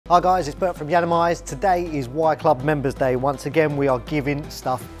Hi guys, it's Bert from Yiannimize. Today is Y Club Members Day. Once again, we are giving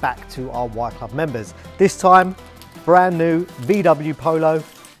stuff back to our Y Club members. This time, brand new VW Polo.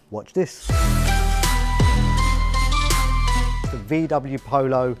 Watch this. The VW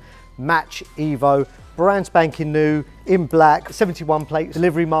Polo Match Evo, brand spanking new, in black, 71 plate,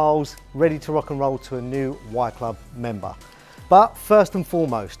 delivery miles, ready to rock and roll to a new Y Club member. But first and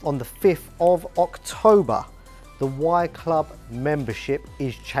foremost, on the 5th of October, the Y Club membership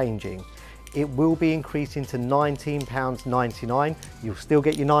is changing. It will be increasing to £19.99. You'll still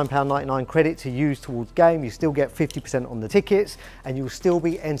get your £9.99 credit to use towards game. You still get 50% on the tickets, and you'll still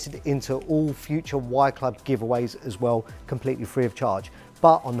be entered into all future Y Club giveaways as well, completely free of charge.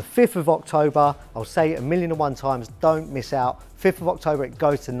 But on the 5th of October, I'll say it 1,000,001 times, don't miss out. 5th of October, it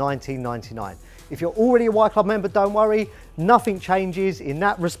goes to £19.99. If you're already a Y Club member, don't worry, nothing changes in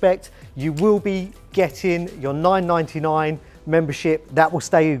that respect. You will be getting your £9.99 membership. That will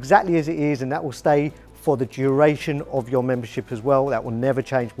stay exactly as it is, and that will stay for the duration of your membership as well. That will never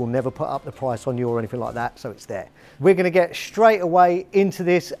change. We'll never put up the price on you or anything like that, so it's there. We're gonna get straight away into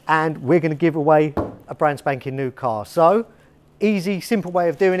this, and we're gonna give away a brand spanking new car. So, easy, simple way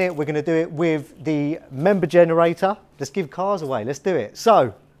of doing it. We're gonna do it with the member generator. Let's give cars away, let's do it.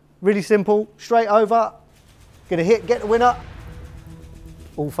 So, really simple, straight over, gonna hit, get the winner.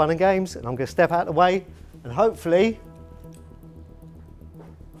 All fun and games, and I'm gonna step out of the way, and hopefully,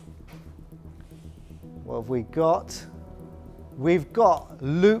 what have we got? We've got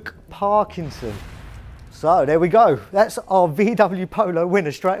Luke Parkinson. So there we go, that's our VW Polo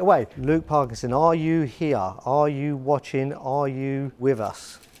winner straight away. Luke Parkinson, are you here? Are you watching? Are you with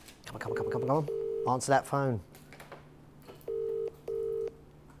us? Come on, come on, come on, come on, come on. Answer that phone.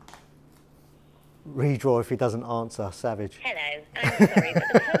 Redraw if he doesn't answer, savage. Hello, I'm sorry, but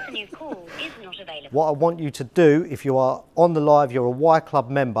the person you've called is not available. What I want you to do, if you are on the live, you're a Y Club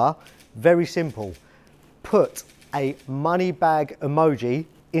member, very simple. Put a money bag emoji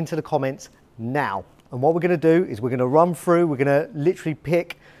into the comments now. And what we're gonna do is we're gonna run through, we're gonna literally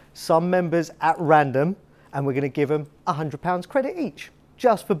pick some members at random, and we're gonna give them £100 credit each,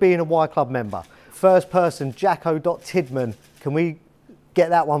 just for being a Y Club member. First person, Jacko.Tidman, can we get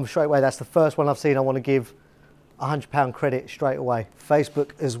that one straight away? That's the first one I've seen. I want to give £100 credit straight away.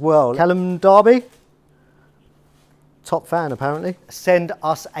 Facebook as well. Callum Darby, top fan apparently. Send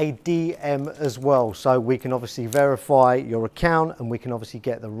us a DM as well, so we can obviously verify your account, and we can obviously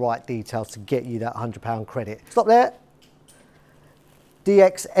get the right details to get you that £100 credit. Stop there.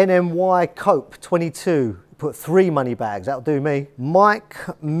 DXNMY Cope 22, put 3 money bags, that'll do me. Mike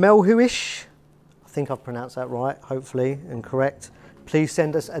Melhuish, I think I've pronounced that right, hopefully, and correct. Please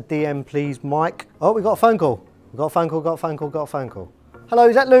send us a DM, please, Mike. Oh, we got a phone call. We got a phone call, got a phone call, got a phone call. Hello,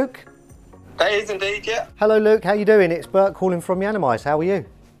 is that Luke? That is indeed, yeah. Hello, Luke. How you doing? It's Bert calling from Yiannimize. How are you?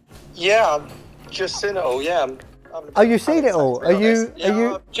 Yeah, I've just seen it all, yeah. Oh, you've seen it all? Are you?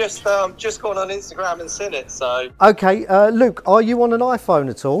 I've just gone on Instagram and seen it, so... Okay, Luke, are you on an iPhone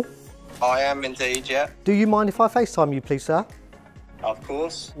at all? I am indeed, yeah. Do you mind if I FaceTime you, please, sir? Of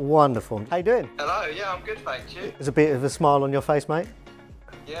course. Wonderful. How you doing? Hello, yeah, I'm good, thank you. There's a bit of a smile on your face, mate.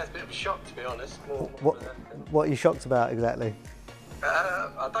 Yeah, it's a bit of a shock, to be honest. What are you shocked about, exactly?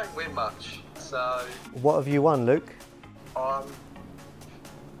 I don't win much, so... What have you won, Luke?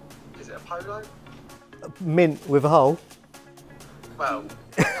 Is it a Polo? Mint with a hole? Well...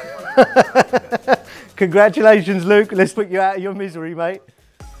 Congratulations, Luke. Let's put you out of your misery, mate.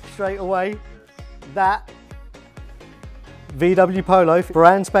 Straight away. That VW Polo,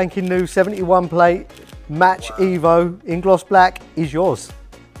 brand spanking new, 71 plate, Match Evo in gloss black is yours.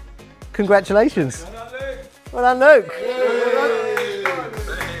 Congratulations. Well done, Luke.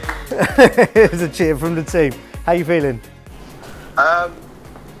 Here's a cheer from the team. How you feeling?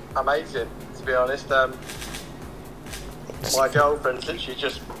 Amazing, to be honest. My girlfriend's literally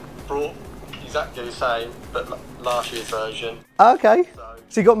just brought exactly the same, but last year's version. Okay.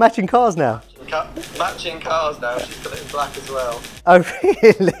 So you got matching cars now? Matching cars now, she's got it in black as well. Oh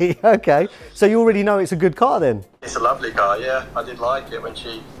really? Okay. So you already know it's a good car then? It's a lovely car, yeah. I did like it when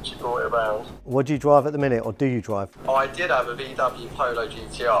she brought it around. What do you drive at the minute, or do you drive? I did have a VW Polo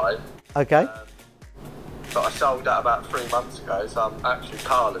GTI. Okay. But I sold that about 3 months ago, so I'm actually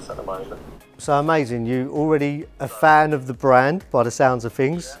carless at the moment. So amazing, you already a fan of the brand by the sounds of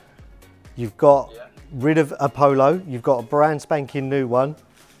things. You've got rid of a Polo, you've got a brand spanking new one.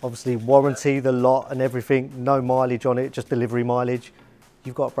 Obviously warranty, the lot and everything, no mileage on it, just delivery mileage.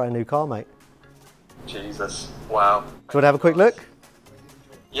 You've got a brand new car, mate. Jesus, wow. Do you want to have a quick look?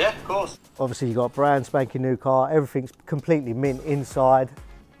 Yeah, of course. Obviously you've got a brand spanking new car, everything's completely mint inside.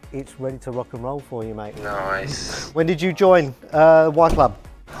 It's ready to rock and roll for you, mate. Nice. When did you join Y Club?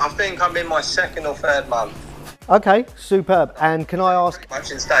 I think I'm in my 2nd or 3rd month. Okay, superb. And can I ask, Pretty much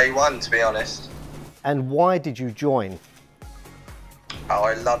since day 1, to be honest. and why did you join? Oh,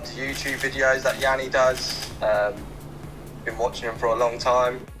 I loved YouTube videos that Yanni does. Been watching him for a long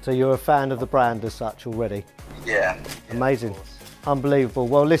time. So you're a fan of the brand as such already? Yeah. Amazing. Unbelievable.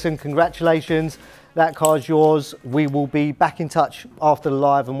 Well, listen, congratulations. That car's yours. We will be back in touch after the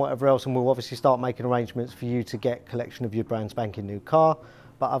live and whatever else, and we'll obviously start making arrangements for you to get collection of your brand spanking new car.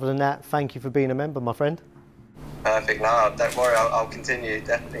 But other than that, thank you for being a member, my friend. Perfect. No, don't worry. I'll continue.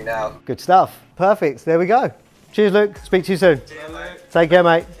 Definitely now. Good stuff. Perfect. There we go. Cheers, Luke. Speak to you soon. See you, mate. Take care,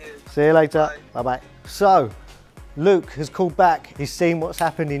 mate. Cheers. See you later. Bye. Bye-bye. So, Luke has called back. He's seen what's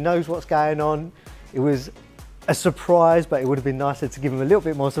happened. He knows what's going on. It was a surprise, but it would have been nicer to give him a little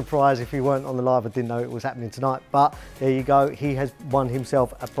bit more surprise if he weren't on the live and didn't know it was happening tonight. But there you go. He has won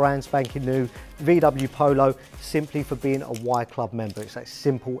himself a brand spanking new VW Polo simply for being a Y Club member. It's as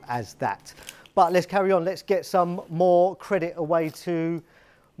simple as that. But let's carry on. Let's get some more credit away to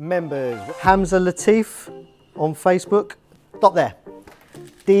members. Hamza Latif on Facebook. Stop there.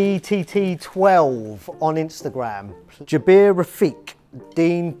 DTT12 on Instagram. Jabir Rafiq.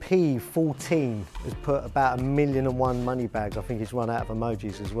 Dean P14 has put about 1,000,001 money bags. I think he's run out of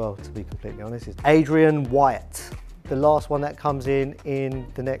emojis as well, to be completely honest. It's Adrian Wyatt, the last one that comes in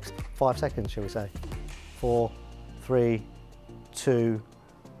the next 5 seconds, shall we say. 4, 3, 2,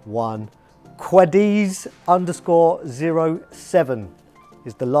 1. Quadiz_07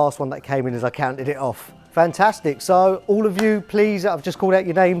 is the last one that came in as I counted it off. Fantastic. So all of you, please, I've just called out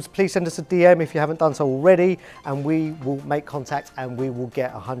your names. Please send us a DM if you haven't done so already, and we will make contact and we will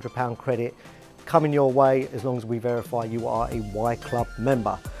get £100 credit coming your way as long as we verify you are a Y Club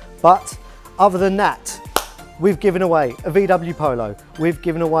member. But other than that, we've given away a VW Polo. We've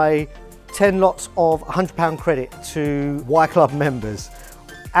given away 10 lots of £100 credit to Y Club members.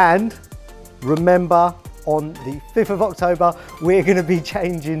 And remember, on the 5th of October, we're going to be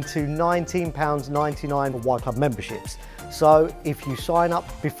changing to £19.99 for Y Club memberships. So if you sign up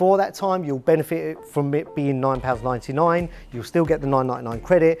before that time, you'll benefit from it being £9.99. You'll still get the £9.99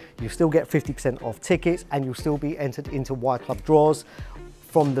 credit, you'll still get 50% off tickets, and you'll still be entered into Y Club draws.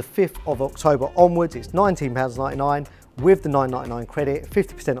 From the 5th of October onwards, it's £19.99 with the £9.99 credit,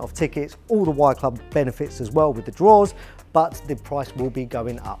 50% off tickets, all the Y Club benefits as well with the draws, but the price will be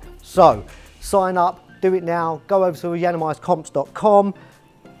going up. So sign up. Do it now. Go over to Yiannimizecomps.com,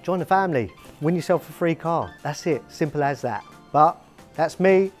 join the family, win yourself a free car. That's it, simple as that. But that's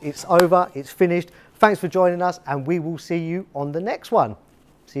me, it's over, it's finished. Thanks for joining us, and we will see you on the next one.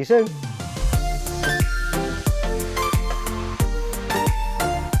 See you soon.